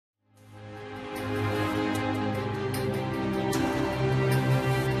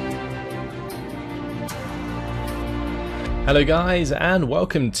Hello guys, and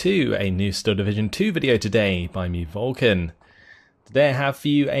welcome to a new Steel Division 2 video today by me, Vulcan. Today I have for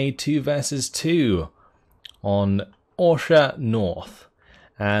you a 2 versus 2 on Orsha North,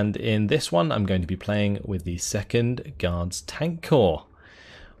 and in this one I'm going to be playing with the 2nd Guards Tank Corps.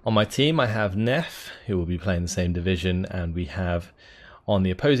 On my team I have Neff, who will be playing the same division, and we have on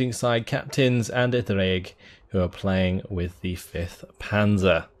the opposing side Captains and Ithreg, who are playing with the 5th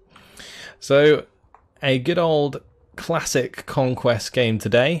Panzer. So a good old classic conquest game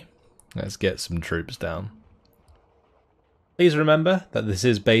today. Let's get some troops down. Please remember that this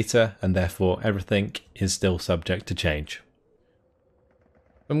is beta and therefore everything is still subject to change.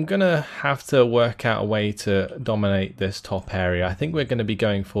 I'm gonna have to work out a way to dominate this top area. I think we're going to be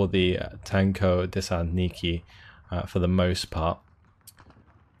going for the Tanko Desantniki for the most part.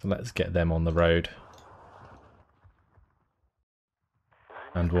 So let's get them on the road.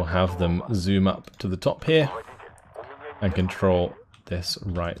 And we'll have them zoom up to the top here and control this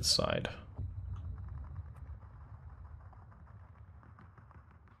right side.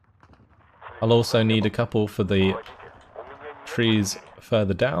 I'll also need a couple for the trees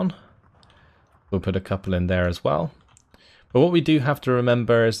further down. We'll put a couple in there as well. But what we do have to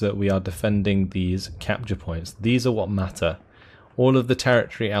remember is that we are defending these capture points. These are what matter. All of the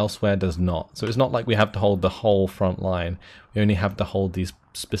territory elsewhere does not. So it's not like we have to hold the whole front line. We only have to hold these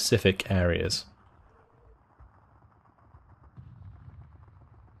specific areas.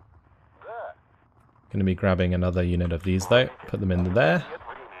 Going to be grabbing another unit of these though, put them in there,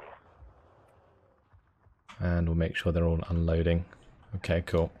 and we'll make sure they're all unloading. Okay,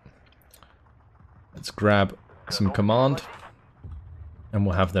 cool. Let's grab some command, and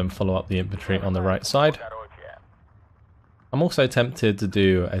we'll have them follow up the infantry on the right side. I'm also tempted to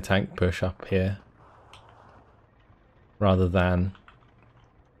do a tank push up here, rather than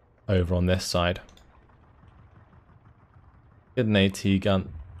over on this side. Get an AT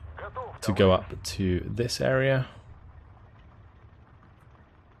gun to go up to this area,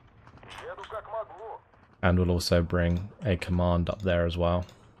 and we'll also bring a command up there as well.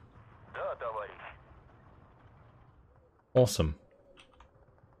 Awesome.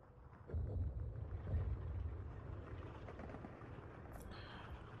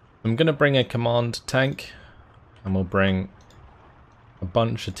 I'm going to bring a command tank, and we'll bring a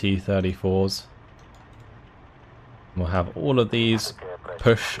bunch of T-34s. We'll have all of these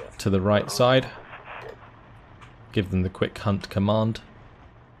push to the right side, give them the quick hunt command.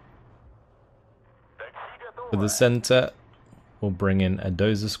 For the center, we'll bring in a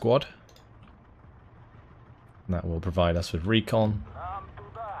dozer squad. That will provide us with recon.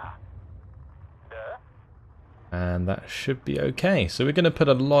 And that should be okay. So we're going to put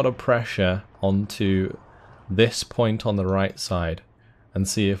a lot of pressure onto this point on the right side and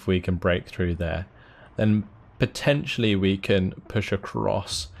see if we can break through there. Then potentially we can push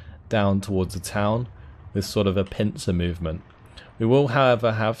across down towards the town with sort of a pincer movement. We will,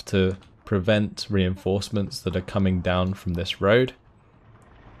 however, have to prevent reinforcements that are coming down from this road.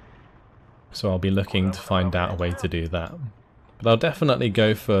 So I'll be looking to find out a way to do that. But I'll definitely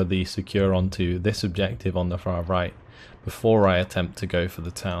go for the secure onto this objective on the far right before I attempt to go for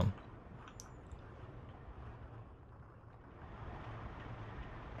the town.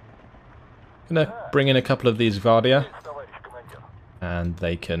 Gonna bring in a couple of these Vardia, and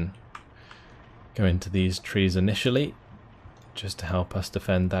they can go into these trees initially just to help us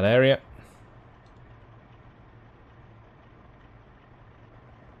defend that area.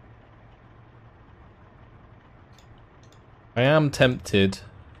 I am tempted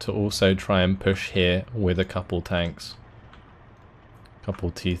to also try and push here with a couple tanks, a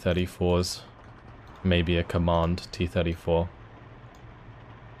couple T-34s, maybe a command T-34.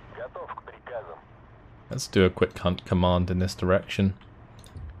 Let's do a quick hunt command in this direction.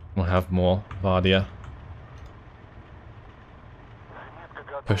 We'll have more Vardia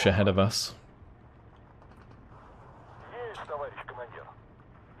push ahead of us.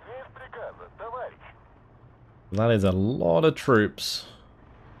 That is a lot of troops.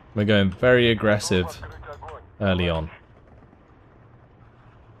 We're going very aggressive early on.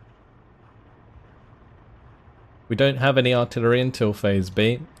 We don't have any artillery until phase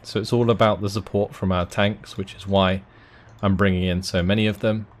B, so it's all about the support from our tanks, which is why I'm bringing in so many of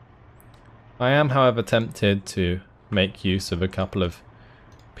them. I am, however, tempted to make use of a couple of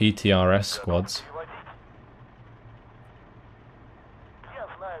PTRS squads.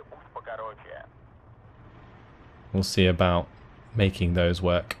 We'll see about making those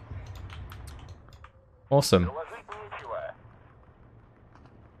work. Awesome.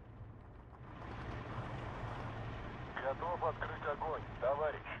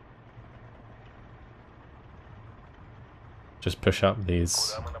 just push up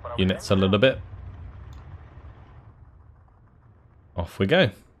these units a little bit. Off we go.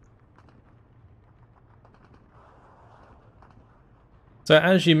 So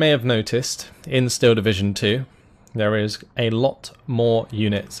as you may have noticed, in Steel Division 2, there is a lot more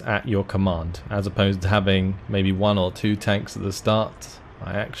units at your command, as opposed to having maybe 1 or 2 tanks at the start.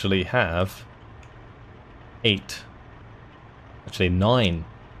 I actually have 8, actually 9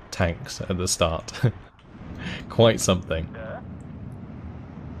 tanks at the start. Quite something.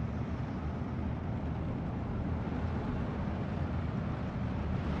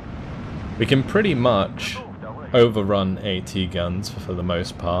 We can pretty much overrun AT guns for the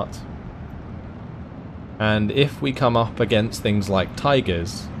most part. And if we come up against things like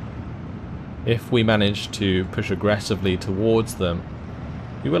Tigers, if we manage to push aggressively towards them,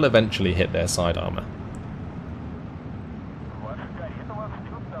 we will eventually hit their side armor.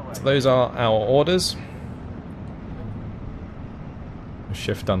 So those are our orders.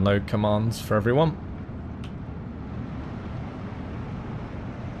 Shift unload commands for everyone.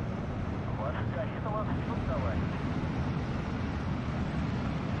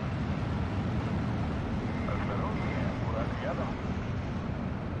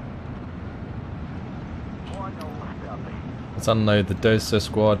 Let's unload the Dosa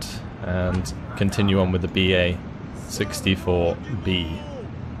squad and continue on with the BA-64B.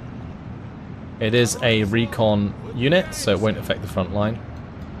 It is a recon unit, so it won't affect the front line.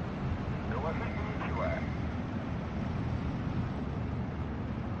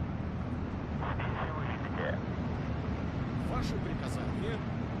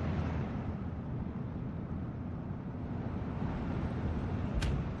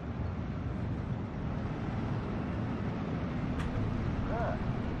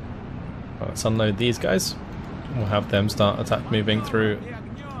 Let's unload these guys. We'll have them start attack moving through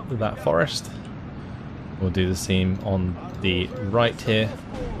that forest. We'll do the same on the right here.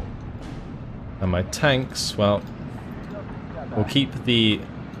 And my tanks, well, we'll keep the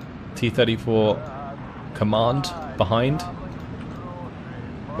T-34 command behind,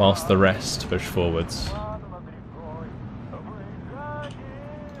 whilst the rest push forwards.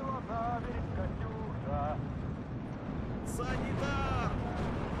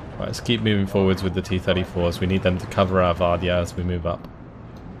 Right, let's keep moving forwards with the T-34s. We need them to cover our Vardia as we move up.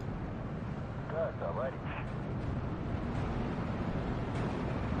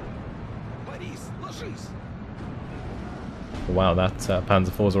 Wow, that Panzer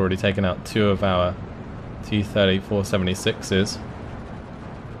IV's already taken out 2 of our T-34-76s.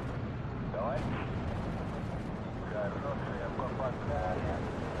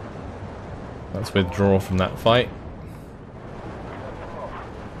 Let's withdraw from that fight.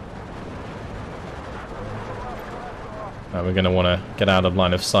 We're going to want to get out of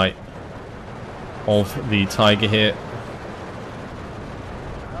line of sight of the Tiger here.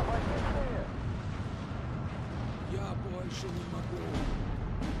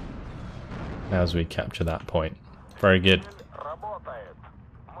 As we capture that point. Very good.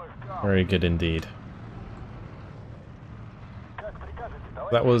 Very good indeed.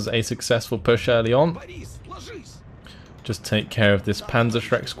 That was a successful push early on. Just take care of this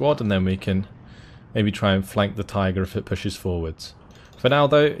Panzerschreck squad and then we can maybe try and flank the Tiger if it pushes forwards. For now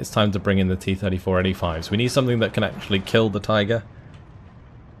though, it's time to bring in the T-34-85s. We need something that can actually kill the Tiger.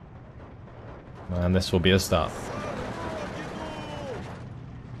 And this will be a start.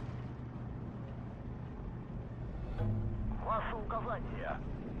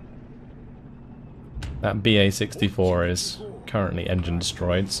 That BA-64 is currently engine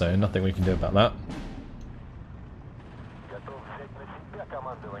destroyed, so nothing we can do about that.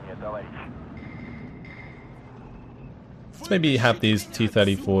 Let's maybe have these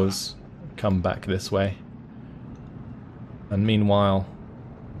T-34s come back this way. And meanwhile,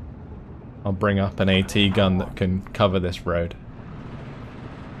 I'll bring up an AT gun that can cover this road.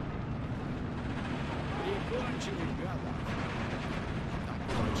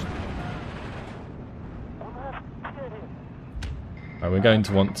 Right, we're going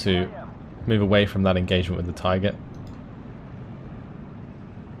to want to move away from that engagement with the Tiger.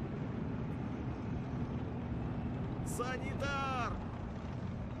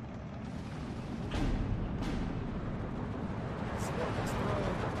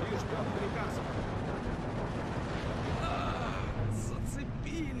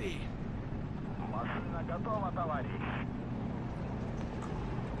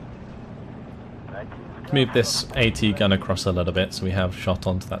 Move this AT gun across a little bit so we have shot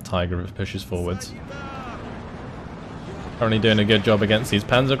onto that Tiger if it pushes forwards. Currently doing a good job against these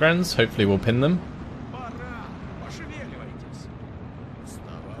Panzergrens. Hopefully we'll pin them.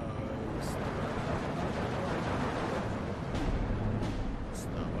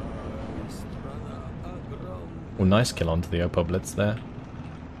 Oh, nice kill onto the Opoblitz there.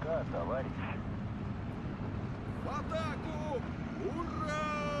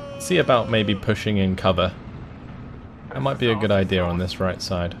 See about maybe pushing in cover. That might be a good idea on this right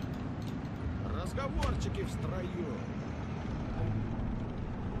side.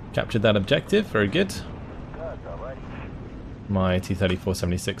 Captured that objective, very good. My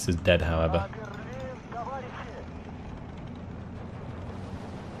T-34-76 is dead, however.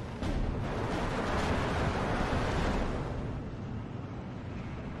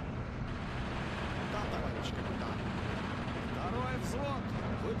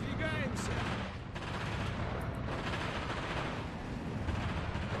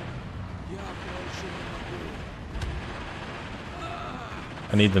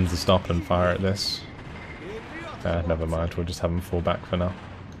 I need them to stop and fire at this. Never mind, we'll just have them fall back for now.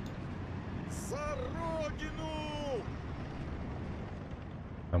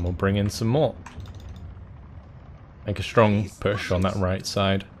 And we'll bring in some more. Make a strong push on that right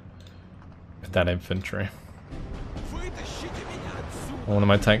side with that infantry. One of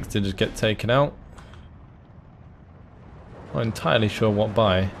my tanks did just get taken out. Not entirely sure what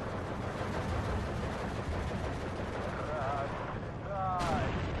by.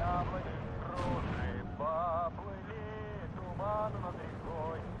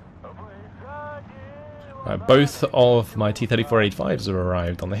 Both of my T-34-85s have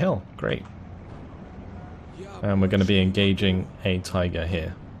arrived on the hill. Great. And we're going to be engaging a Tiger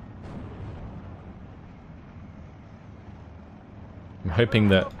here. I'm hoping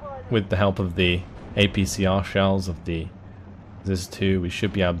that with the help of the APCR shells of the ZIS-2, we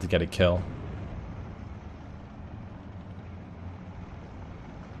should be able to get a kill.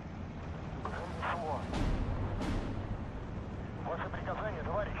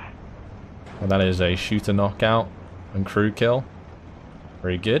 Well, that is a shooter knockout and crew kill.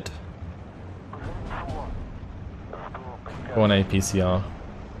 Very good. Go on APCR.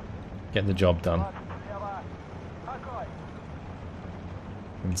 Get the job done.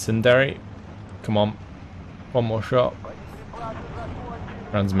 Incendiary. Come on. One more shot.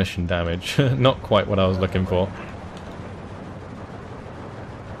 Transmission damage. Not quite what I was looking for.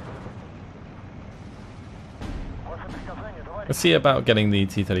 Let's see about getting the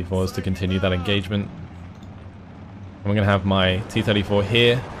T-34s to continue that engagement. I'm going to have my T-34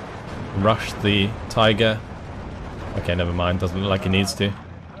 here, rush the Tiger. Okay, never mind, doesn't look like it needs to.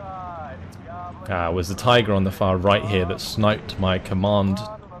 It was the Tiger on the far right here that sniped my command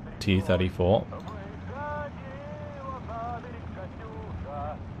T-34.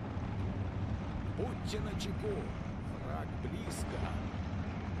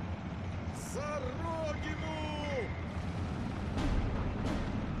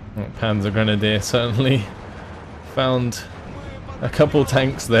 Panzer Grenadier certainly found a couple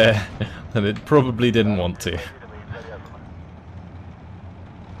tanks there that it probably didn't want to.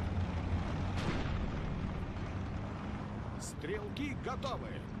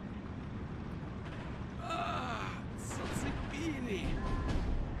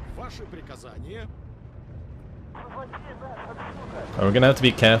 We're going to have to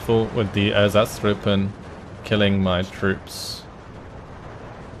be careful with the Ersatztruppen killing my troops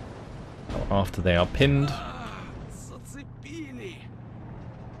after they are pinned.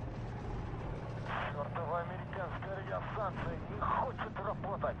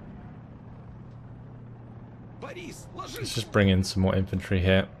 Let's just bring in some more infantry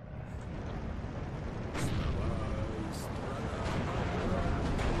here.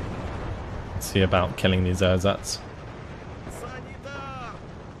 Let's see about killing these ersatz.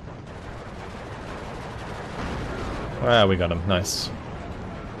 Ah, we got him. Nice.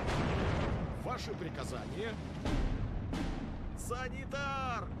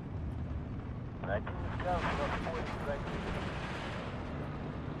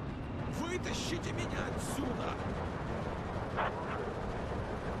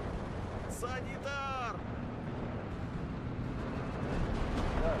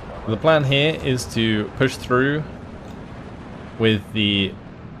 The plan here is to push through with the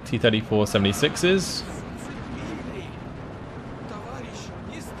T-34-76s.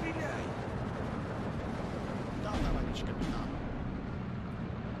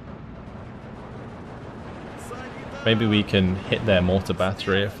 Maybe we can hit their mortar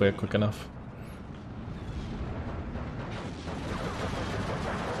battery if we're quick enough.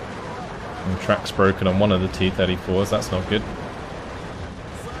 And track's broken on one of the T-34s, that's not good.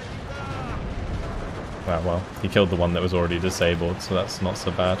 Ah, well, he killed the one that was already disabled, so that's not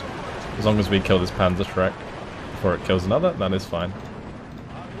so bad. As long as we kill this Panzerschreck before it kills another, that is fine.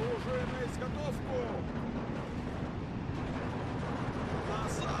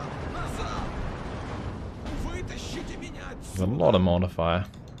 There's a lot of mortar fire.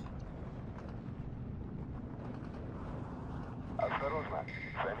 I'm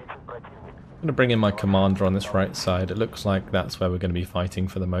going to bring in my commander on this right side. It looks like that's where we're going to be fighting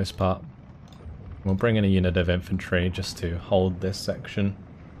for the most part. We'll bring in a unit of infantry just to hold this section.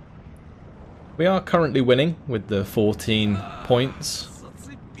 We are currently winning with the 14 points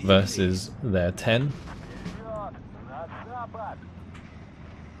versus their 10.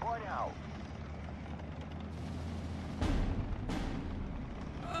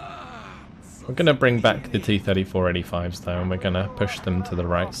 We're going to bring back the T-34-85s though, and we're going to push them to the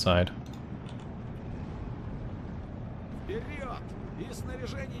right side.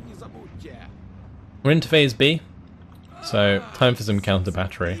 We're into phase B, so time for some counter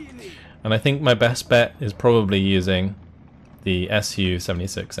battery. And I think my best bet is probably using the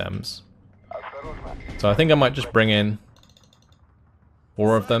Su-76Ms. So I think I might just bring in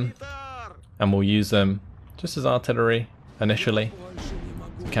 4 of them, and we'll use them just as artillery initially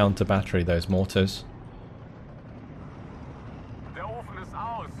to counter battery those mortars.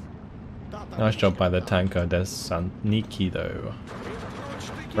 Nice job by the Tanker des Santniki though.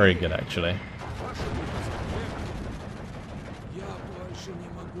 Very good actually.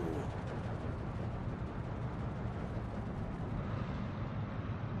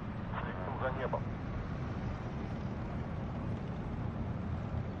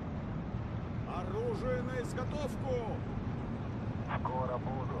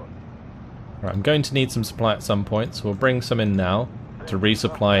 Right, I'm going to need some supply at some point, so we'll bring some in now to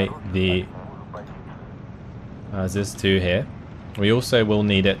resupply the ZIS-2 here. We also will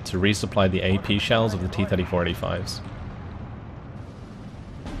need it to resupply the AP shells of the T-34-85s.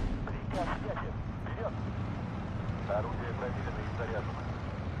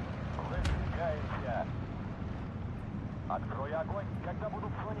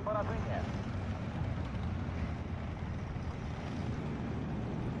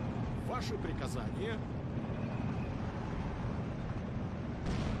 Ваши приказания.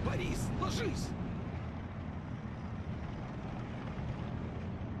 Борис, ложись.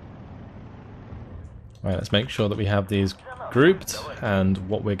 Right, let's make sure that we have these grouped, and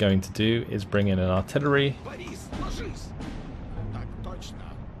what we're going to do is bring in an artillery.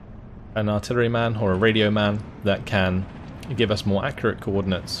 An artilleryman or a radio man that can give us more accurate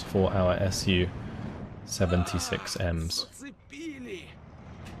coordinates for our Su-76Ms.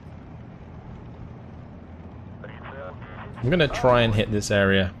 I'm going to try and hit this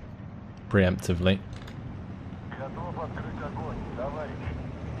area preemptively.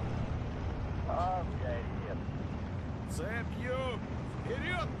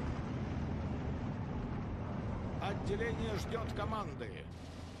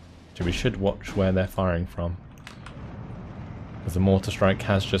 So we should watch where they're firing from, because the mortar strike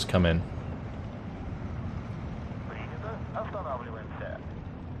has just come in.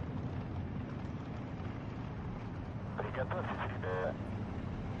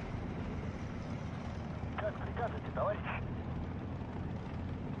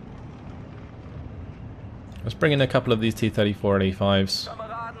 Let's bring in a couple of these T-34-85s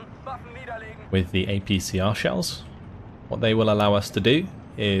with the APCR shells. What they will allow us to do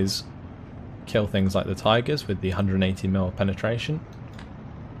is kill things like the Tigers with the 180mm penetration.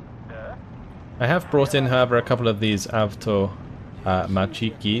 I have brought in, however, a couple of these Avto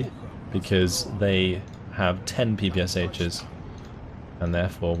Machiki because they have 10 PPSHs, and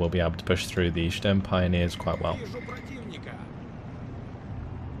therefore we'll be able to push through the Sturm Pioneers quite well.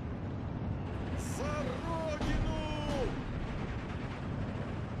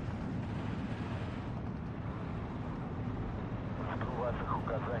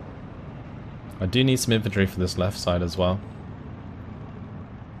 I do need some infantry for this left side as well.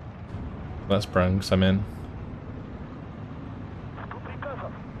 Let's bring some in.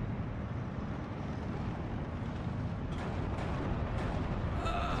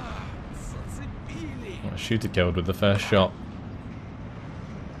 Oh, shooter killed with the first shot.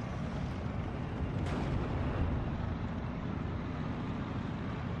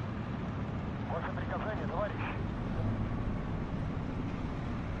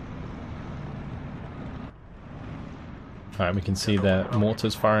 Alright, we can see their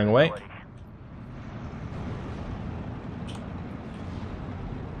mortars firing away.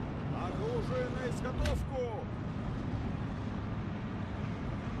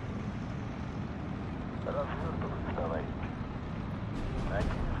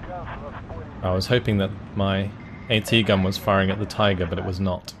 I was hoping that my AT gun was firing at the Tiger, but it was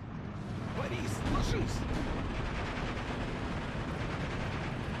not.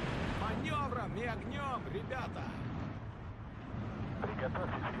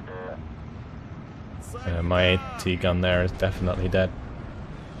 My AT gun there is definitely dead.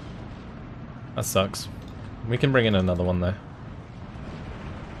 That sucks. We can bring in another one though.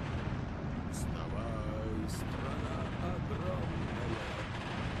 Вставай, страна огромная.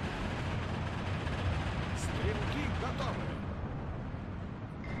 Стрелки готовы.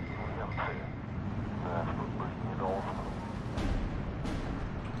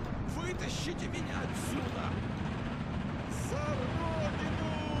 Вытащите меня отсюда! За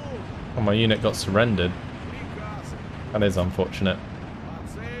родину! Oh, my unit got surrendered. Приказы! That is unfortunate. По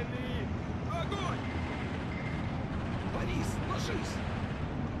цели! Огонь! Борис, ложись!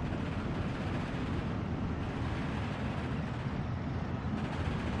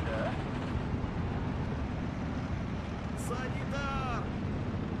 Санитар!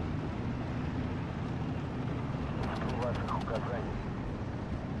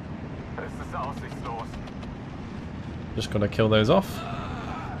 Just gotta kill those off.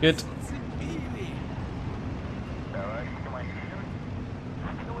 Good. Зацепили!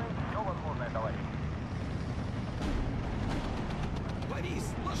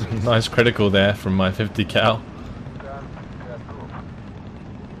 Борис, ложись! Nice critical there from my 50 cal.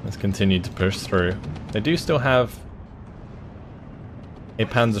 Let's continue to push through. They do still have a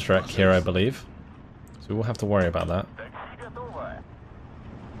Panzerschreck here, I believe. So we will have to worry about that.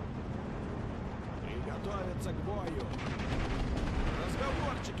 Приготовиться к бою!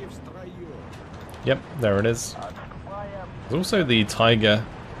 Разговорчики в строю! Yep, there it is. There's also the Tiger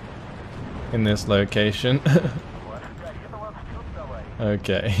in this location.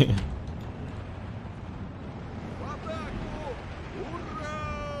 Okay. В атаку!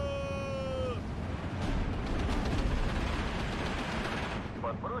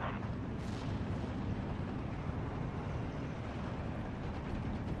 Ура!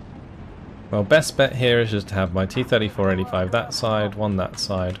 Well, best bet here is just to have my T-34-85 that side, one that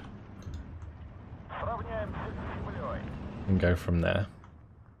side, and go from there.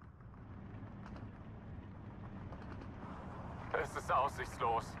 Es ist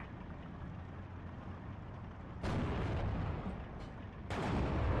aussichtslos.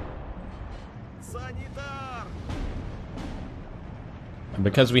 Санитар! And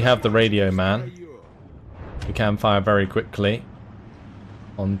because we have the radio man, Строю! we can fire very quickly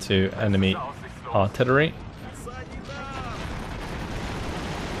onto enemy artillery. Санитар! В атаку!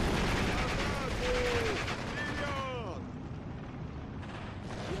 Вперед!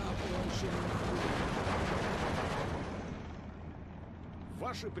 Я больше не могу.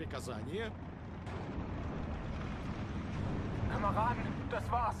 Ваши приказания? Kameraden, das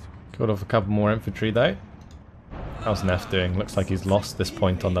war's. Killed off a couple more infantry though. How's Neff doing? Looks like he's lost this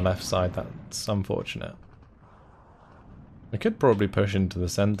point on the left side. That's unfortunate. We could probably push into the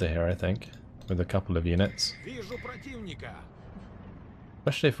center here, I think, with a couple of units. Вижу противника.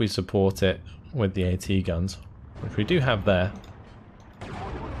 Especially if we support it with the AT guns, which we do have there.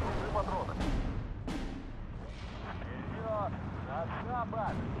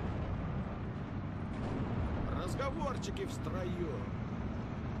 Разговорчики в строю.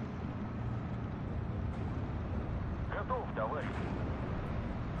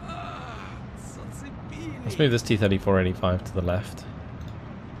 Let's Зацепили. move this T-34-85 to the left.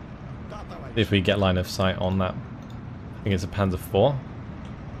 Да, товарищ. See if we get line of sight on that. I think it's a Panzer IV.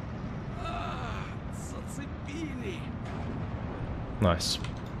 Зацепили. Nice.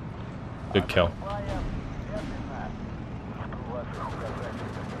 Good kill.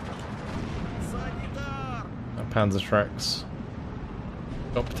 Санитар. That Panzerschreck's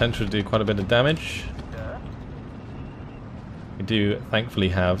got potential to do quite a bit of damage. We do thankfully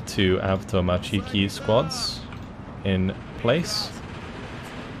have two Avto Machiki squads in place.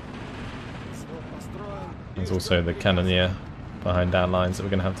 Свод построен. There's also the cannoneer behind our lines that we're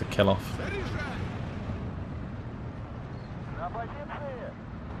going to have to kill off. Заряжай. На позиции.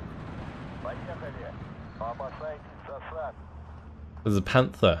 Поехали. Опасайтесь засад. There's a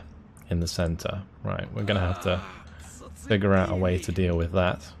Panther in the center. Right, we're going to have to figure out a way to deal with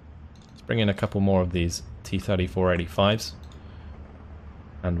that. Let's bring in a couple more of these T-34-85s.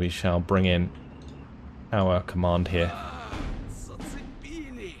 And we shall bring in our command here.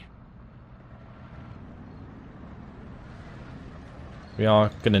 Зацепили. We are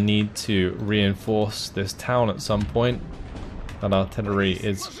going to need to reinforce this town at some point. That artillery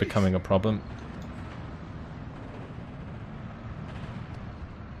is becoming a problem.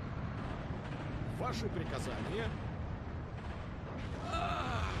 Ваши приказания?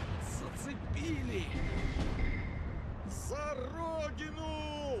 Зацепили. За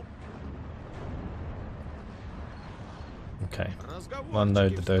родину. Okay, Разговорчики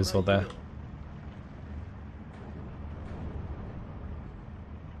unload в those all there. строю.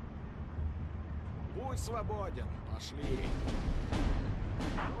 свободен. Пошли.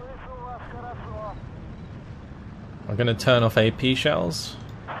 Слышу вас хорошо. I'm going to turn off AP shells.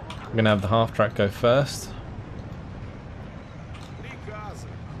 I'm going to have the half track go first. Приказы,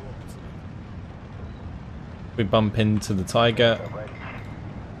 хлопцы. We bump into the Tiger.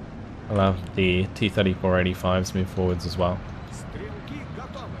 Allow the T-34-85s move forwards as well. Стрелки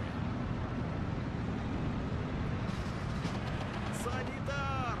готовы.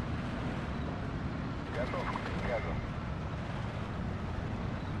 Санитар! Готов к приказу.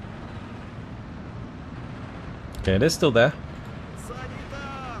 Okay, it is still there.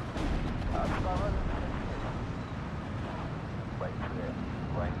 Санитар! Остановимся здесь. Бойцы,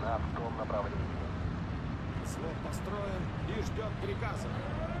 война в том направлении. Взвод построен и ждет приказа.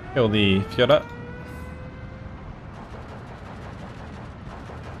 Kill the Fjorda.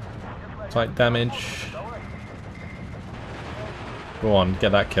 Tight damage. Go on,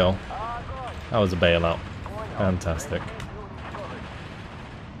 get that kill. That was a bailout. Fantastic.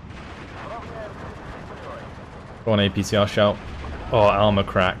 Go on, APCR shout. Oh, armor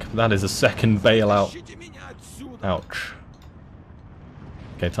crack. That is a second bailout. Ищите меня отсюда. Ouch.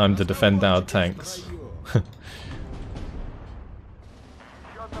 Okay, time to defend our tanks.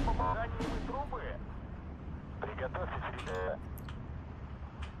 Счет за попаданием и трубы. Приготовьтесь, ребята.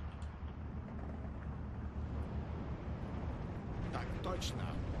 Так точно.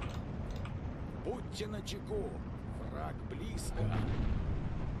 Будьте начеку. Враг близко.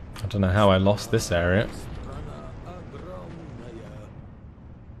 I don't know how I lost this area. Страна огромная.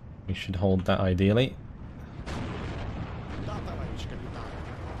 We should hold that ideally. Да, товарищ капитан.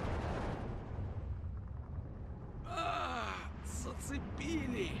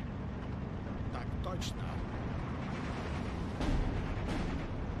 Зацепили. Так точно.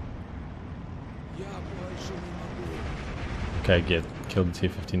 Я больше не могу. Okay, good. Killed the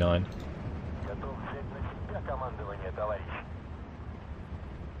T-59. Готов взять на себя командование, товарищ.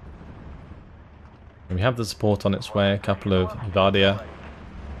 We have the support on its way, a couple of Vardia.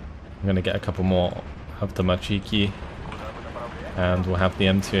 I'm going to get a couple more of the Machiki. And we'll have the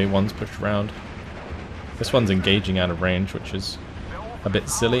M2A1s pushed around. This one's engaging out of range, which is a bit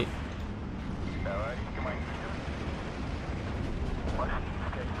silly. Товарищ командир. Пошли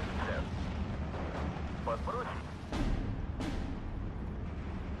искать позицию. Подбросить.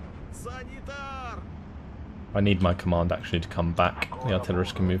 Санитар! I need my command actually to come back. The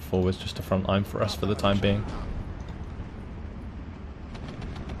artillerists can move forwards just to front line for us for the time being.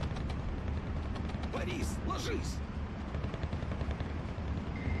 Борис, ложись!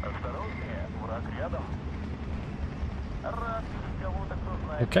 Осторожнее, враг рядом. Рад видеть кого-то, кто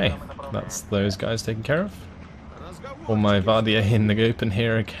знает, Okay, куда мы направляемся. that's those guys taken care of. Разговор. All my Vardia in the open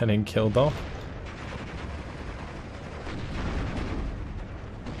here are getting killed off.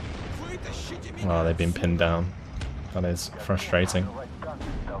 Вытащите меня Oh, they've been pinned down. That is frustrating. Открывать танки,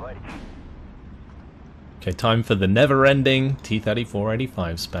 товарищ. Okay, time for the never-ending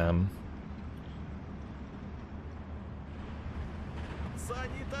T-34-85 spam.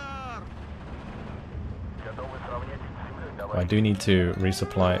 Санитар! Готовы сравнять с землей, I товарищ. do need to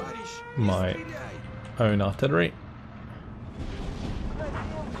resupply Товарищ, не my стреляй! own artillery.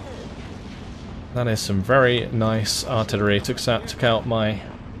 That is some very nice artillery. Took out my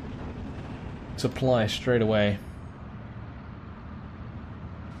supply straight away.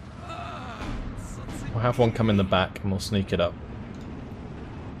 We'll have one come in the back and we'll sneak it up.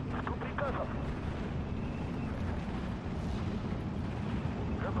 Жду приказов.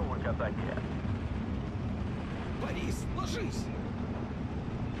 Готовы к атаке. Борис, ложись!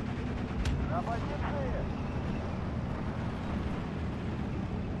 На позиции.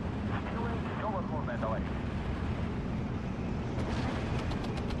 Сделаем все возможное, товарищ.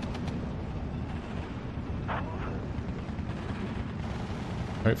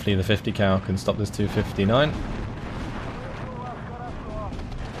 Hopefully the 50 cal can stop this 259.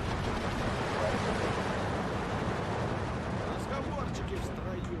 Разговорчики в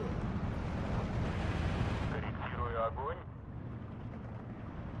строю. Корректирую огонь.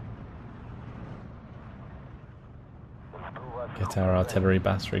 Жду вас. Get our artillery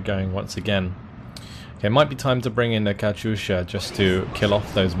battery going once again. Okay, it might be time to bring in a Katyusha just to kill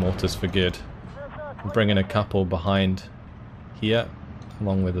off those mortars for good. We'll bring in a couple behind here,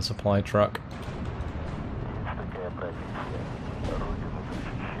 along with a supply truck. Такая профессия. Родину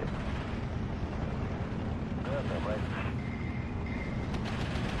защищать. Да, товарищ.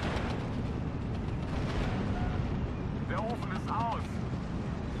 Der Ofen ist aus.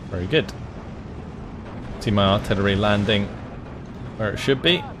 Very good. See my artillery landing where it should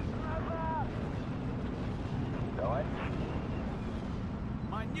be. Товарищ.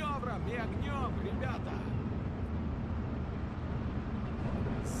 Маневром и огнем, ребята!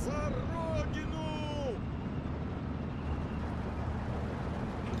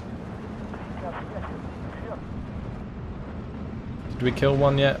 Did we kill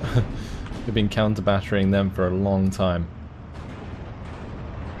one yet? We've been counter-battering them for a long time.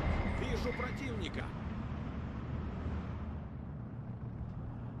 Вижу противника.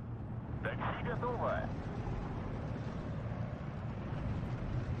 Такси готово.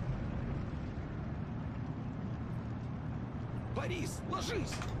 Борис,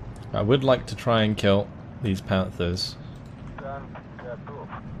 ложись. I would like to try and kill these panthers. Танк готов.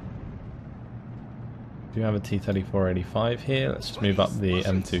 Do you have a T-34-85 here? Let's just move up the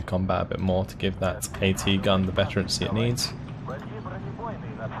M2 combat a bit more to give that AT gun the veterancy it needs. Возьми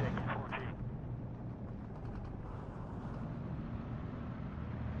бронебойный на всякий случай.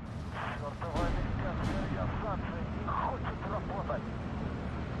 Чёртова американская авиация не хочет работать.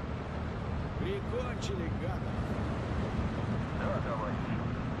 Прикончили гада. Да, товарищ.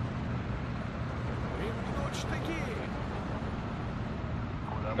 Примкнуть штыки.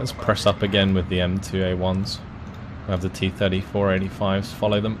 Let's press up again with the M2A1s. We have the T-34-85s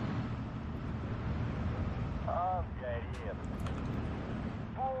follow them. А, горит.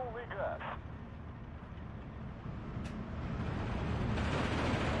 Полный газ.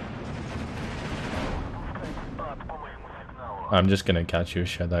 Спускайте ад по моему сигналу. I'm just going to catch you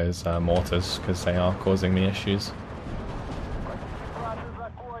with those mortars because they are causing me issues. Припасы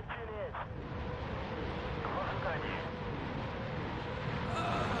закончились. К восстанию.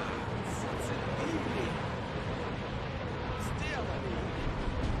 Зацепили. Сделали.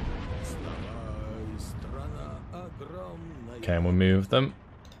 Вставай, страна огромная. Okay, and we'll move them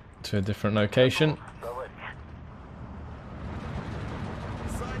to a different location. Товарищ.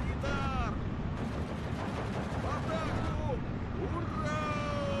 Санитар. В атаку. Ура!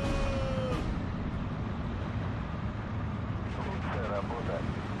 Лучшая работа,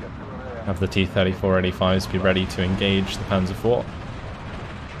 которая... Have the T-34-85s be ready to engage the Panzer IV.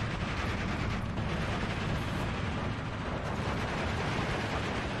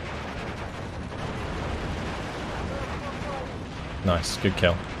 Nice, good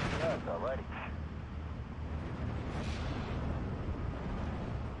kill. Да, товарищ.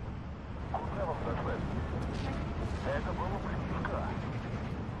 Куда вам дошлать? Это было близко.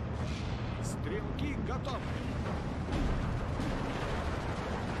 Стрелки готовы.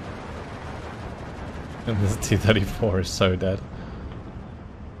 And this T-34 is so dead.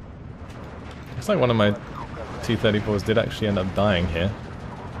 Looks like one of my T-34s did actually end up dying here.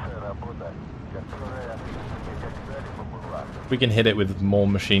 Лучшая работа, которая когда-либо была. If we can hit it with more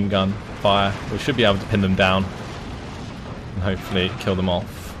machine gun fire, we should be able to pin them down and hopefully kill them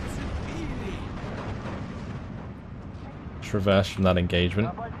off. Зацепили. Just reverse from that engagement.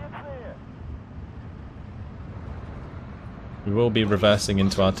 На позиции! We will be reversing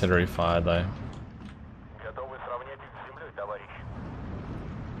into artillery fire though. Готовы сравнять их с землей, товарищ.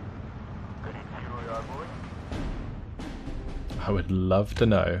 Корректирую огонь. I would love to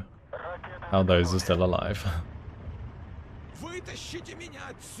know Ракеты how those are наготове. still alive. Вытащите меня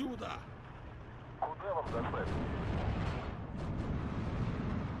отсюда. Куда вам дошлать?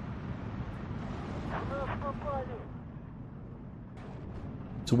 В нас попали!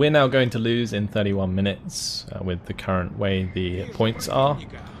 So we're now going to lose in 31 minutes with the current way the points are.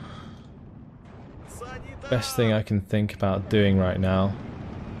 Санитар. Best thing I can think about doing right now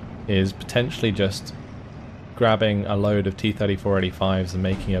is potentially just grabbing a load of T-34-85s and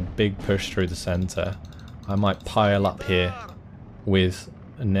making a big push through the center. I might pile up here with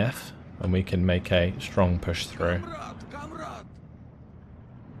a NEF and we can make a strong push through. Камрад, камрад.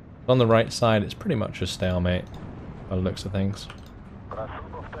 On the right side it's pretty much a stalemate by the looks of things. Прошу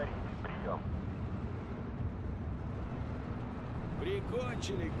повторить. Прием.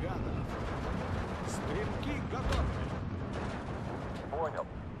 Прикончили гадов. Стрелки готовы. Понял.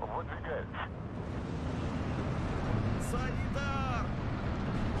 Выдвигаюсь. Санитар.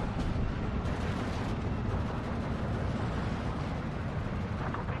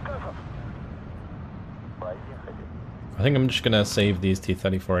 Жду приказов. Поехали. I think I'm just going to save these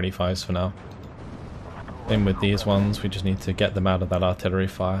T-34-85s for now. Same with these ones, we just need to get them out of that artillery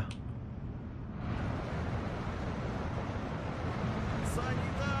fire.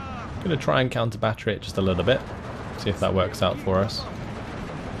 Санитар. Going to try and counter battery it just a little bit, see if that works out for us.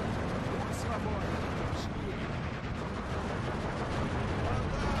 Путь свободен. Пошли. В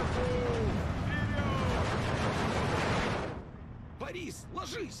атаку. Вперед. Борис,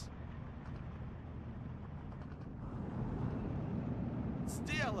 ложись.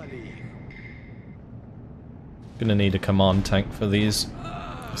 Сделали их. Gonna need a command tank for these,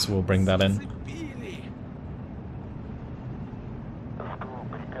 so we'll bring that in. Зацепили. Жду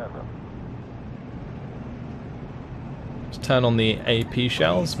приказов. Just turn on the AP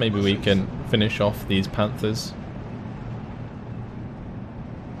shells, maybe we can finish off these panthers.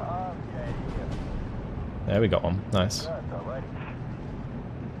 There we got one. Nice. Да, товарищ.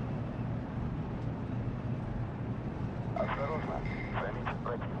 Осторожно, заметит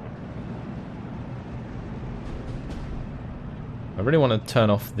противник. I really want to turn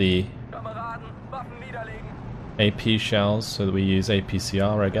off the Kameraden, Waffen niederlegen. AP shells so that we use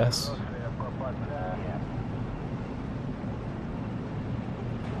APCR, I guess. Хорошее попадание.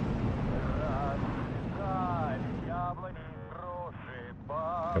 Расцветали яблони, рожи,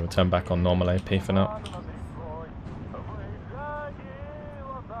 Okay, we'll turn back on normal AP for now. над рекой.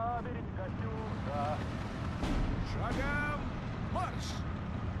 Выходила на берег Катюша. Шагом марш!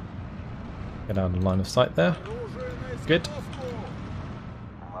 Get out of line of sight there. Оружие на Good. изготовку!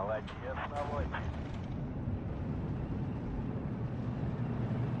 Молодец, наводчик.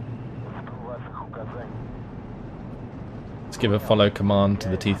 Жду ваших указаний. Let's give a follow command to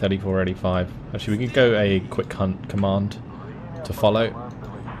the T-3485. Actually, we could go a quick hunt command to follow. Командовать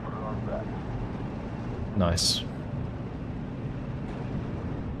с фронта. Nice.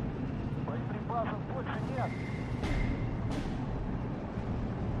 Боеприпасов больше нет.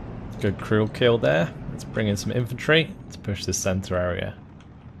 Good cruel kill there. Let's bring in some infantry to push this center area.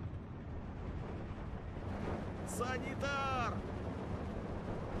 Санитар!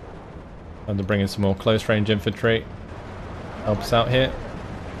 Time to bring in some more close range infantry. Help us out here.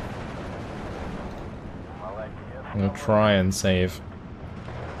 Молодец. I'm going to try and save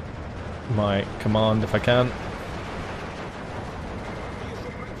my command if I can.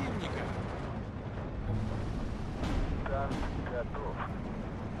 Вижу противника! Танк готов.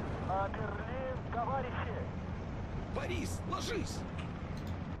 А Берлин, товарищи! Борис, ложись!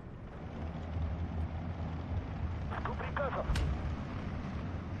 Жду приказов.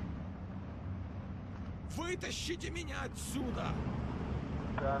 Вытащите меня отсюда!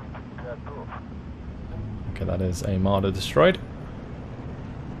 Танк готов. Okay, that is a marder destroyed.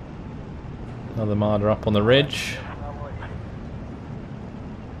 Another marder up on the ridge. Наводчик.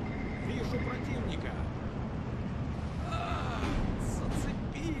 Вижу противника!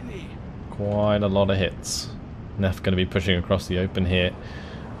 Зацепили! Quite a lot of hits. Neff going to be pushing across the open here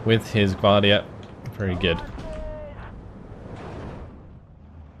with his Guardia. Very good.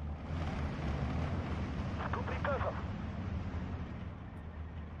 Жду приказов.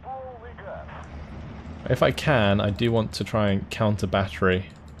 Полный газ. If I can, I do want to try and counter battery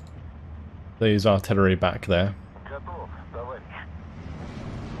these artillery back there. Готов, товарищ.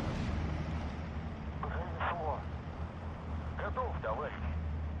 Занесло. Готов, товарищ.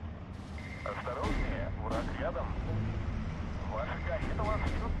 Осторожнее, враг рядом. Ваши кареты вас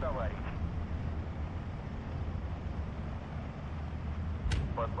ждут, товарищ.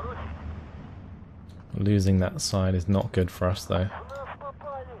 Подбросить. Losing that side is not good for us though. В нас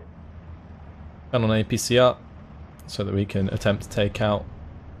попали. And on APCR so that we can attempt to take out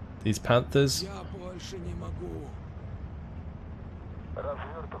these Panthers. Я больше не могу!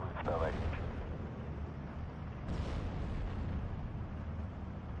 Развертываюсь, товарищ.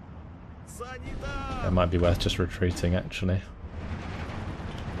 Санитар! It might be worth just retreating actually.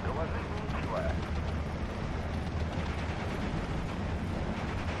 Доложить нечего.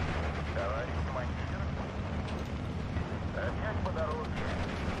 Товарищ командир. Опять по дороге.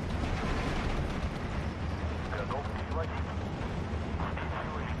 Готов переводить.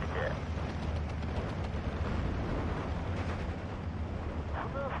 Спецсилочники.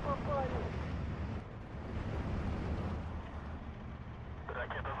 В нас попали.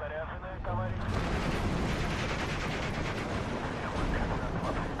 Ракета заряжена, товарищ.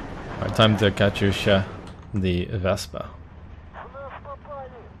 Right, time to Katyusha the Vespa. В нас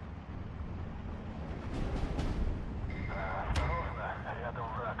попали. Осторожно, рядом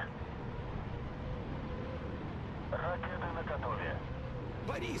враг. Ракеты наготове.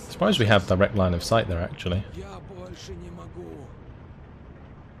 Борис! Surprised we have direct line of sight there actually. Я больше не могу!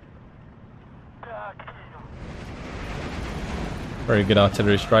 Так, видим. Very good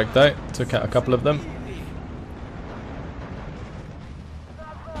artillery strike though. Took out a couple of them.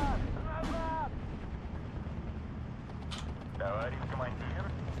 Назад! Назад! Товарищ командир.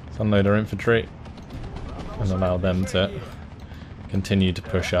 Let's unload our infantry and allow them to continue to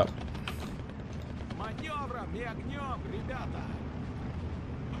push up. Маневром и огнем, ребята!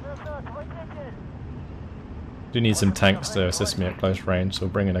 Назад, водитель! Do need some tanks to assist me at close range, so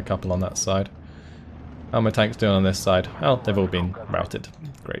we'll bring in a couple on that side. How are my tanks doing on this side? Well, they've all been routed.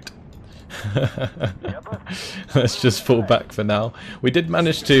 Great. Let's just fall back for now. We did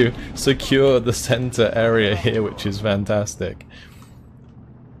manage to secure the center area here, which is fantastic.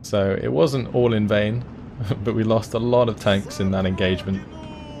 So it wasn't all in vain, but we lost a lot of tanks in that engagement.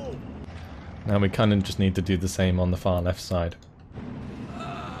 Now we kind of just need to do the same on the far left side.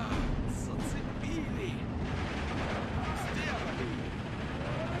 Зацепили!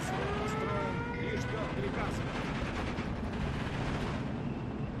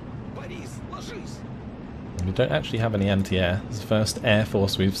 Ложись! We don't actually have any anti-air. It's the first Air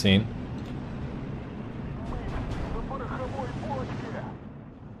Force we've seen.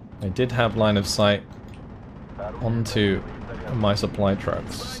 They did have line of sight onto my supply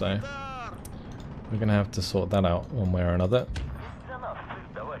trucks, so we're going to have to sort that out one way or another.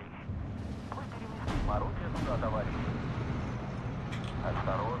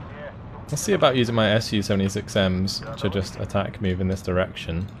 Let's see about using my Su-76Ms to just attack move in this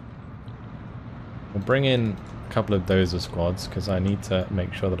direction. We'll bring in a couple of dozer squads because I need to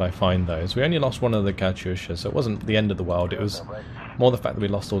make sure that I find those. We only lost one of the Katyusha, so it wasn't the end of the world. It was more the fact that we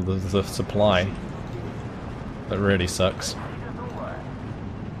lost all the supply that really sucks.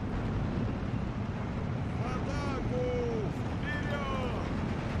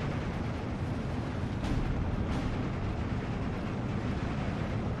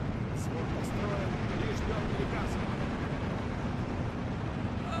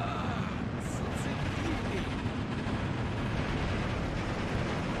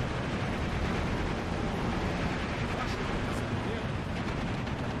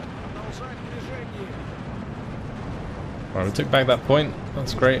 Right, we took back that point.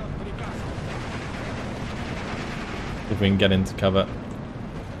 That's great. If we can get into cover.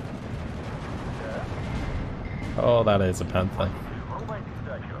 Oh, that is a Panther.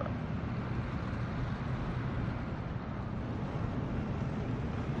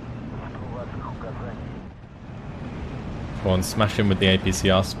 Go on, smash him with the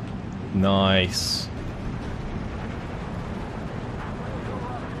APCR. Nice.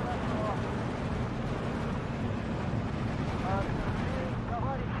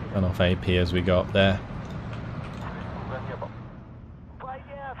 And off AP as we go up there.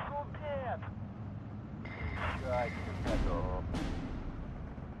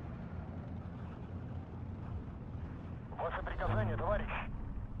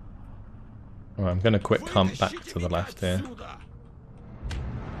 Right, I'm going to quick hump back to the left here.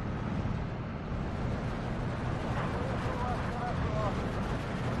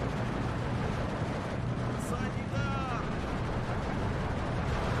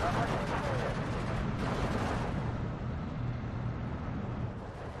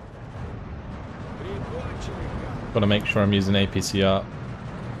 Got to make sure I'm using APCR.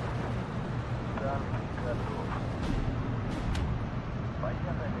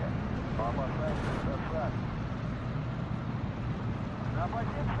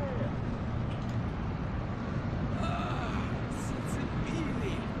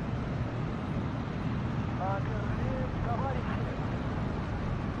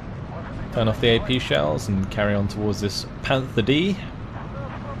 Turn off the AP shells and carry on towards this Panther D.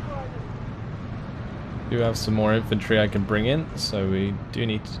 Do have some more infantry I can bring in, so we do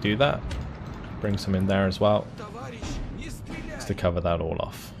need to do that. Bring some in there as well, just to cover that all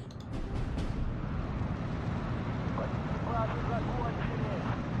off.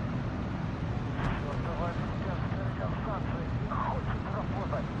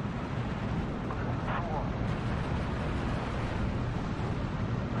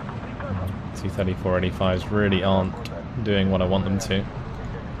 T-3485s really aren't doing what I want them to.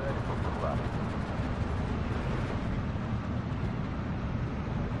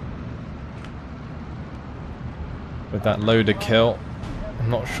 With that loader kill, I'm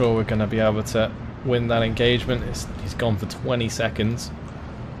not sure we're going to be able to win that engagement. He's gone for 20 seconds.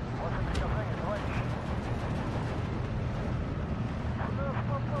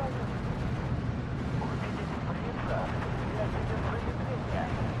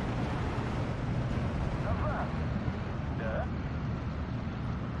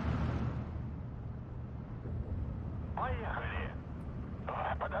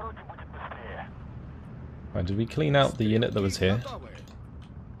 Right, did we clean out the unit that was here?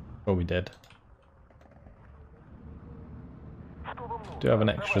 Oh, we did. Do have an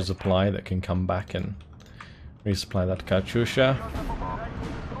extra supply that can come back and resupply that Katyusha.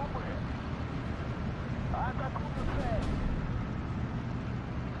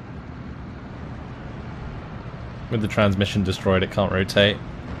 With the transmission destroyed, it can't rotate,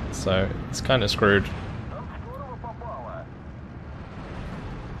 so it's kind of screwed.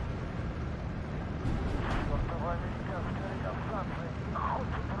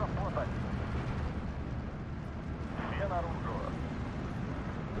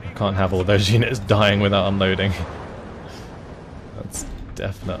 Can't have all those units dying without unloading. That's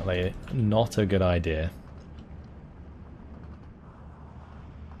definitely not a good idea.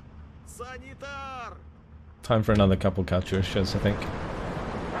 Time for another couple Katyushas, I think.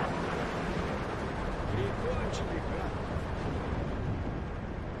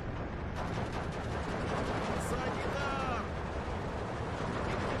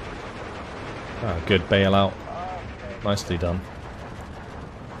 Oh, good bailout. Nicely done.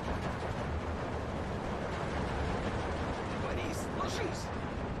 Борис, ложись!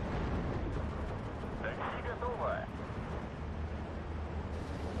 Такси готово.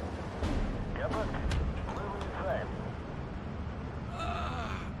 Готовьтесь. Мы вылезаем.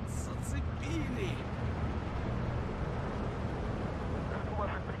 Зацепили! Жду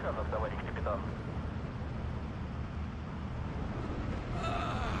ваших приказов, товарищ капитан.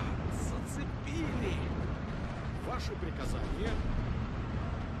 Зацепили! Ваши приказания?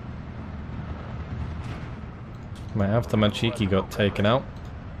 My Avtamachiki got taken out.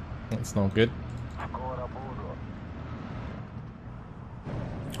 That's not good. Скоро буду.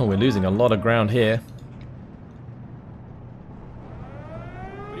 Oh, we're losing a lot of ground here.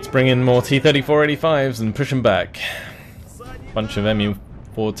 Let's bring in more T-34-85s and push them back. Bunch of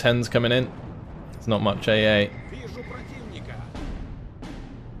MU-410s coming in. It's not much AA. Вижу противника!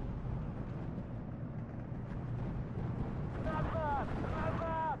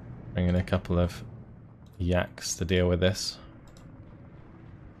 Bring in a couple of yaks to deal with this.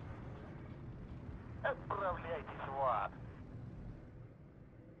 Отправляйтесь в ад.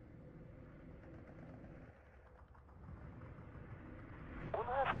 У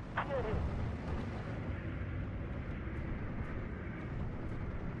нас потери.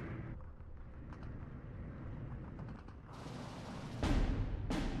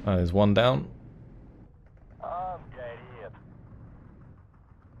 Oh, there's one down. Он горит.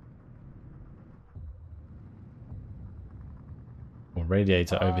 Well,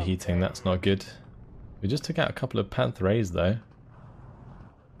 radiator overheating, that's not good. We just took out a couple of Panther A's though.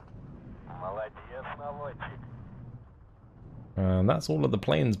 Молодец, наводчик. And that's all of the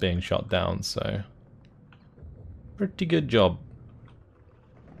planes being shot down, so pretty good job.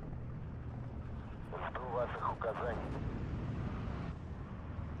 Жду ваших указаний.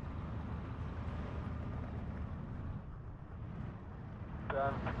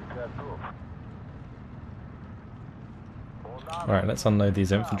 Танк готов. У нас Alright, let's unload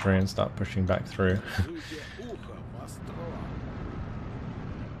these infantry and start pushing back through. Держите ухо востро!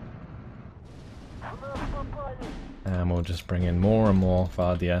 в нас попали. And we'll just bring in more and more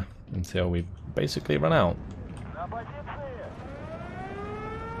Vardia until we basically run out. На позиции.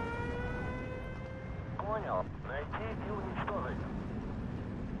 Понял. Найти и уничтожить.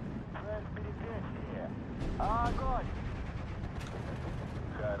 Цель перекрестие. Огонь.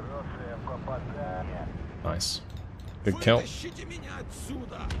 Хорошее попадание. Nice. Good kill. Вытащите меня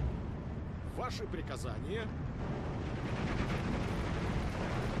отсюда! Ваши приказания?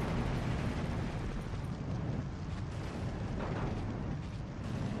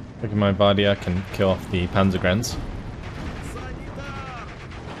 Look at my Vardia can kill off the Panzergrens. Санитар!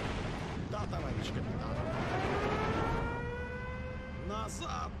 Да, товарищ капитан.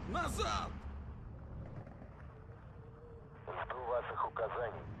 Назад! Назад! Жду ваших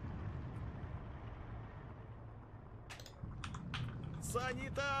указаний.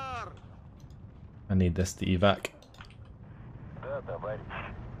 Санитар! I need this to evac. Да, товарищ.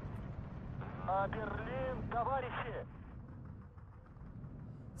 На Берлин, товарищи!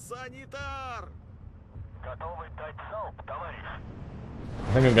 Санитар! Готовы дать залп, товарищ!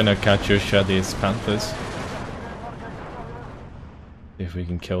 I think I'm gonna Katyusha these Panthers. See if we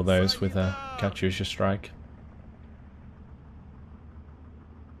can kill those with a Katyusha strike.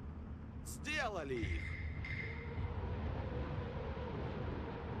 Сделали их!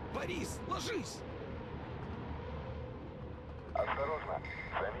 Борис, ложись! Осторожно,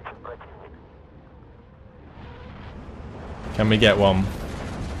 заметен противник. Can we get one?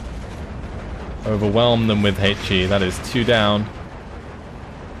 Overwhelm them with HE. That is 2 down.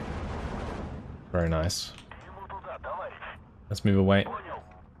 Very nice. Ему туда, товарищ! Let's move away Понял?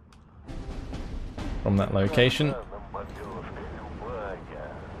 from that location. Разом поддержка любая.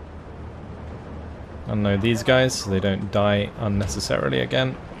 Unload these guys so they don't die unnecessarily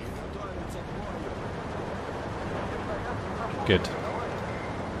again. Готовиться к бою! Good.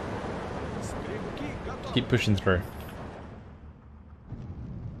 Стрелки готовы! Keep pushing through.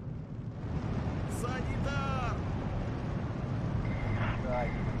 Санитар! Да,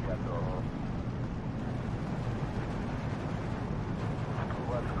 готов. Жду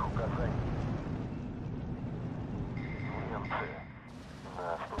ваших указаний. Немцы,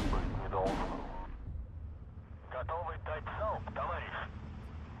 нас тут быть не должно. Готовы дать залп, товарищ?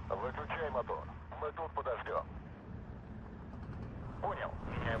 Выключай мотор. Мы тут подождем. Понял.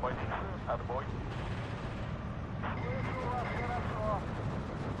 Меняю позицию. Отбой. Слышу вас хорошо.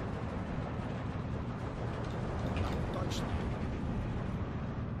 Точно!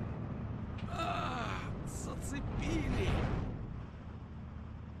 Зацепили!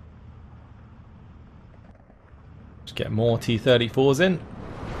 Get more T-34s in.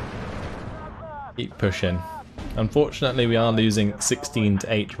 Keep pushing. Unfortunately, we are losing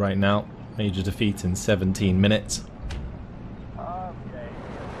 16-8 right now. Major defeat in 17 minutes.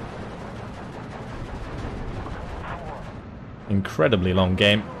 Incredibly long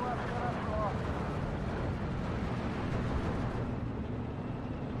game.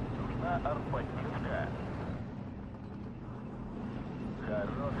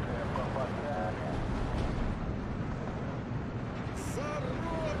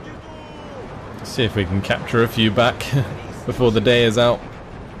 See if we can capture a few back before the day is out.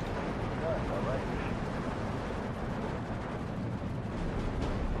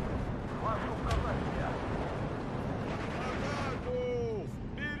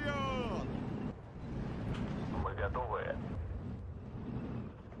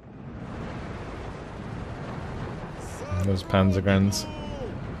 Those Panzergrens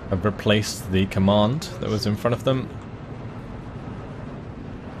have replaced the command that was in front of them.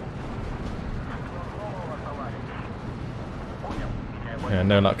 Yeah,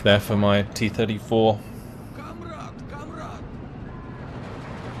 no luck there for my T-34.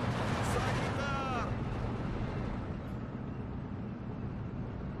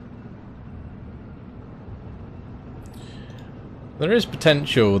 There is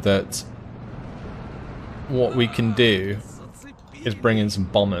potential that what we can do is bring in some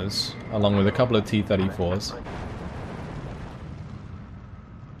bombers along with a couple of T-34s.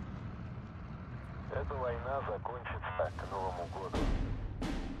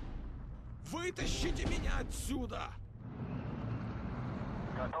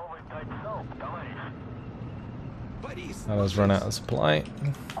 That has run out of supply.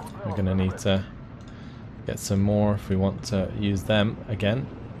 We're going to need to get some more if we want to use them again.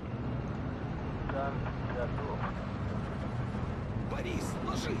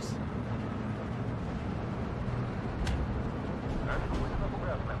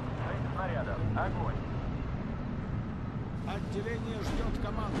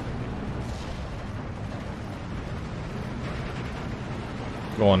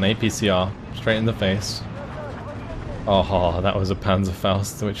 Go on, APCR, straight in the face. Oh, that was a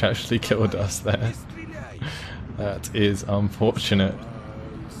Panzerfaust which actually killed us there. That is unfortunate.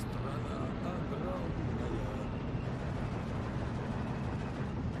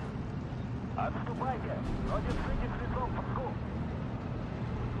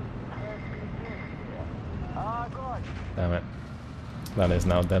 Damn it. That is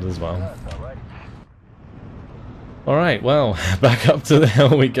now dead as well. Alright, well, back up to the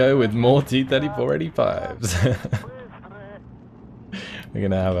hill we go with more T-34-85s. We're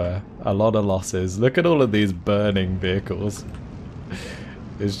gonna have a lot of losses. Look at all of these burning vehicles.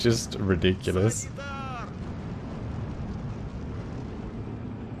 It's just ridiculous.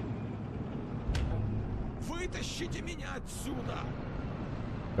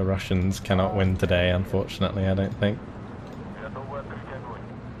 The Russians cannot win today, unfortunately, I don't think.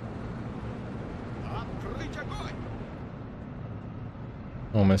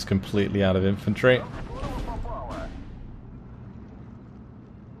 Almost completely out of infantry.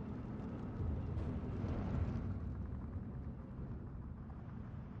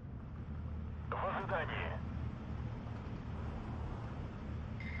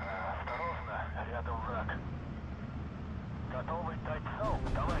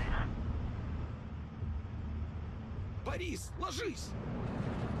 Борис, ложись!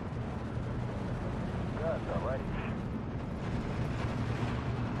 Да, товарищ.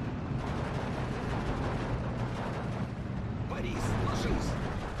 Борис, ложись!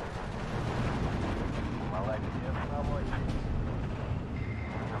 Молодец, наводчик.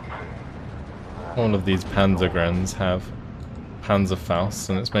 All of these Panzergrens have Panzerfausts,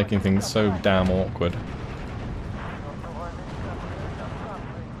 and it's making things so damn awkward.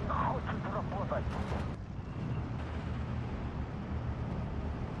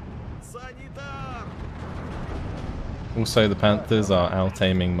 Also, the Panthers are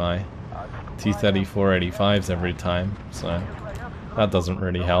out-aiming my T-34-85s every time, so that doesn't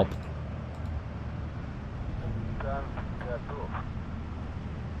really help.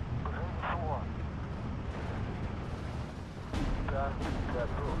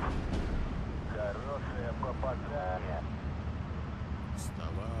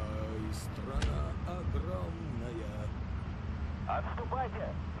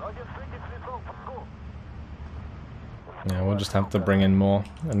 Yeah, we'll just have to bring in more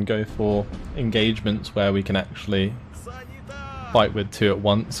and go for engagements where we can actually fight with two at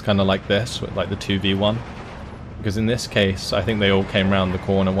once, kind of like this, with like the 2v1. Because in this case, I think they all came round the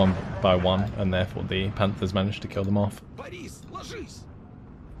corner one by one, and therefore the Panthers managed to kill them off.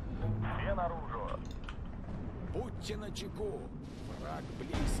 Будьте начеку. Враг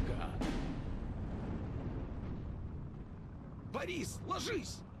близко. Борис,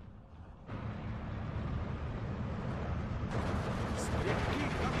 ложись! Стрелки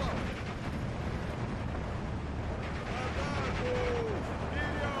готовы! Атаку!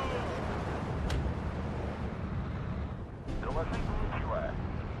 Вперед! Доложить нечего.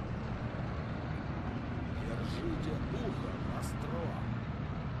 Держите ухо востро!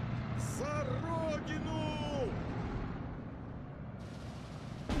 За родину!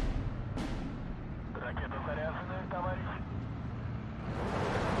 Ракета заряжена, товарищ.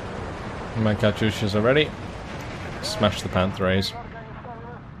 My Katyushas are ready. Smash the Panther A's.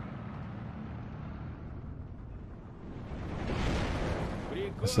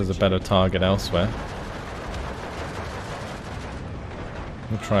 This is a better target elsewhere.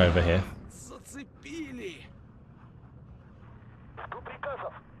 We'll try over here. Зацепили! Жду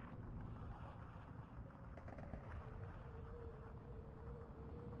приказов.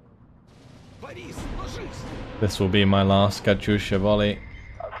 Борис, ложись! This will be my last Katyusha volley.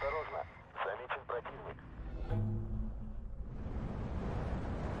 Осторожно. Замечен противник.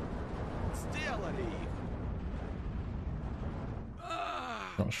 Сделали их!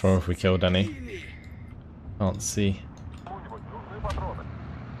 Not sure if we killed any. Били! Can't see. Путь-путь, нужны патроны.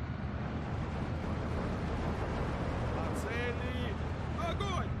 На цели!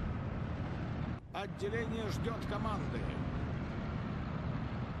 Огонь! Отделение ждет команды.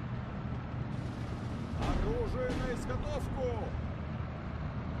 Оружие на изготовку!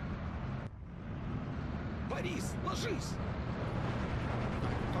 Борис, ложись!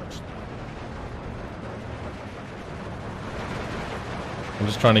 Так точно! I'm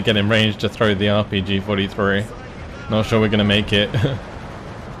just trying to get in range to throw the RPG-43. Not sure we're gonna make it.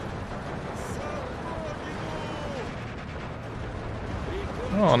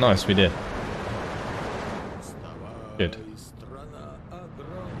 Oh, nice, we did. Good. Страна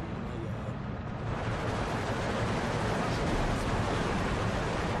огромная.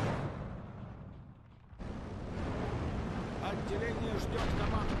 Отделение ждет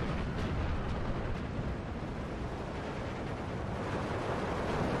команды.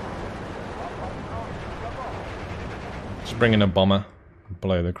 Just bring in a bomber.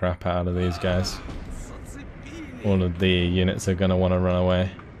 Blow the crap out of these guys. Зацепили! All of the units are gonna want to run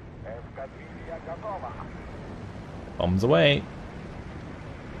away. Эскадрилья готова. Bombs away.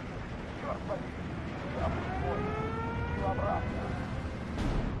 Черт побери. Там бой. И обратно.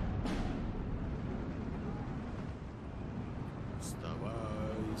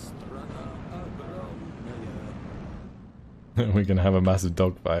 Вставай, страна огромная. We're gonna have a massive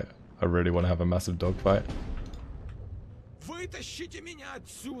dogfight. I really want to have a massive dogfight. Вытащите меня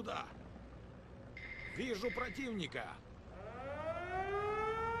отсюда! Вижу противника!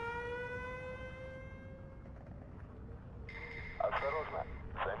 Осторожно.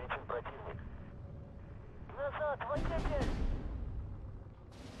 Замечен противник. Назад, в отсеке.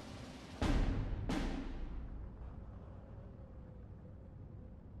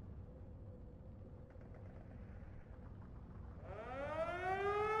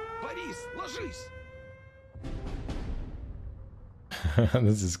 Борис, ложись!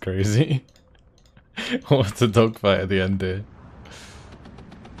 This is crazy. What's a dogfight at the end here?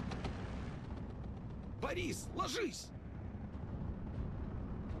 Борис, ложись!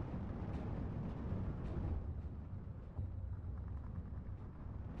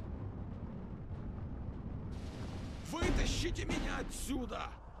 Вытащите меня отсюда!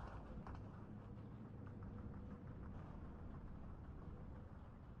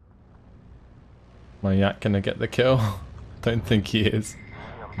 My yak gonna get the kill? Don't think he is.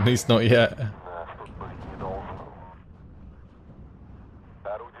 At least not yet. Нас тут быть не должен.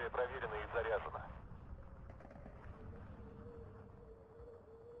 Орудие проверено и заряжено.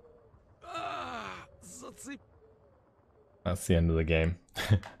 Зацеп... That's the end of the game.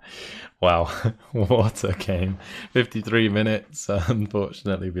 Wow, what a game. 53 minutes,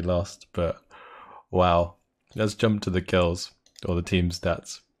 unfortunately we lost, but wow. Let's jump to the kills, or the team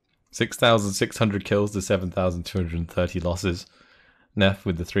stats. 6,600 kills to 7,230 losses. Neff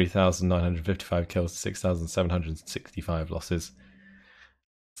with the 3,955 kills to 6,765 losses.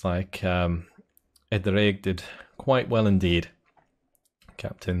 It's like Edrig did quite well indeed.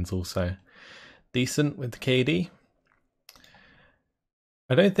 Captain's also decent with the KD.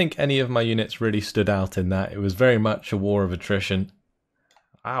 I don't think any of my units really stood out in that. It was very much a war of attrition.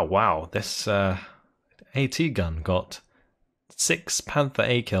 Ah, wow, this AT gun got 6 Panther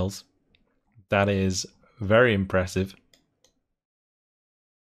A kills. That is very impressive.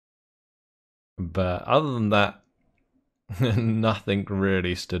 But other than that, nothing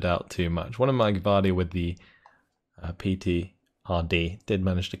really stood out too much. One of my Gvardi with the PTRD did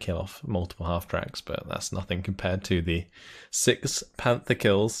manage to kill off multiple half-tracks, but that's nothing compared to the 6 Panther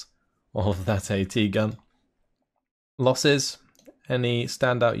kills of that AT gun. Losses. Any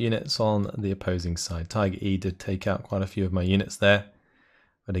standout units on the opposing side? Tiger E did take out quite a few of my units there.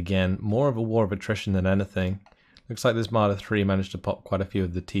 But again, more of a war of attrition than anything. Looks like this Marder 3 managed to pop quite a few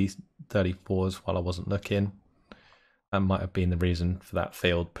of the T-34s while I wasn't looking. That might have been the reason for that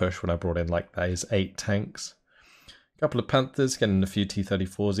failed push when I brought in like those 8 tanks. A couple of Panthers getting a few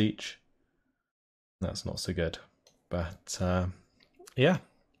T-34s each. That's not so good. But yeah,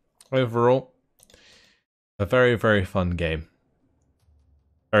 overall, a very, very fun game.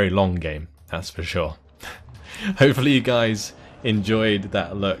 Very long game, that's for sure. Hopefully you guys enjoyed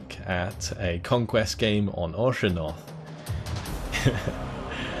that look at a conquest game on Orsha North.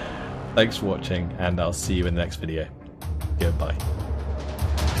 Thanks for watching, and I'll see you in the next video. Goodbye.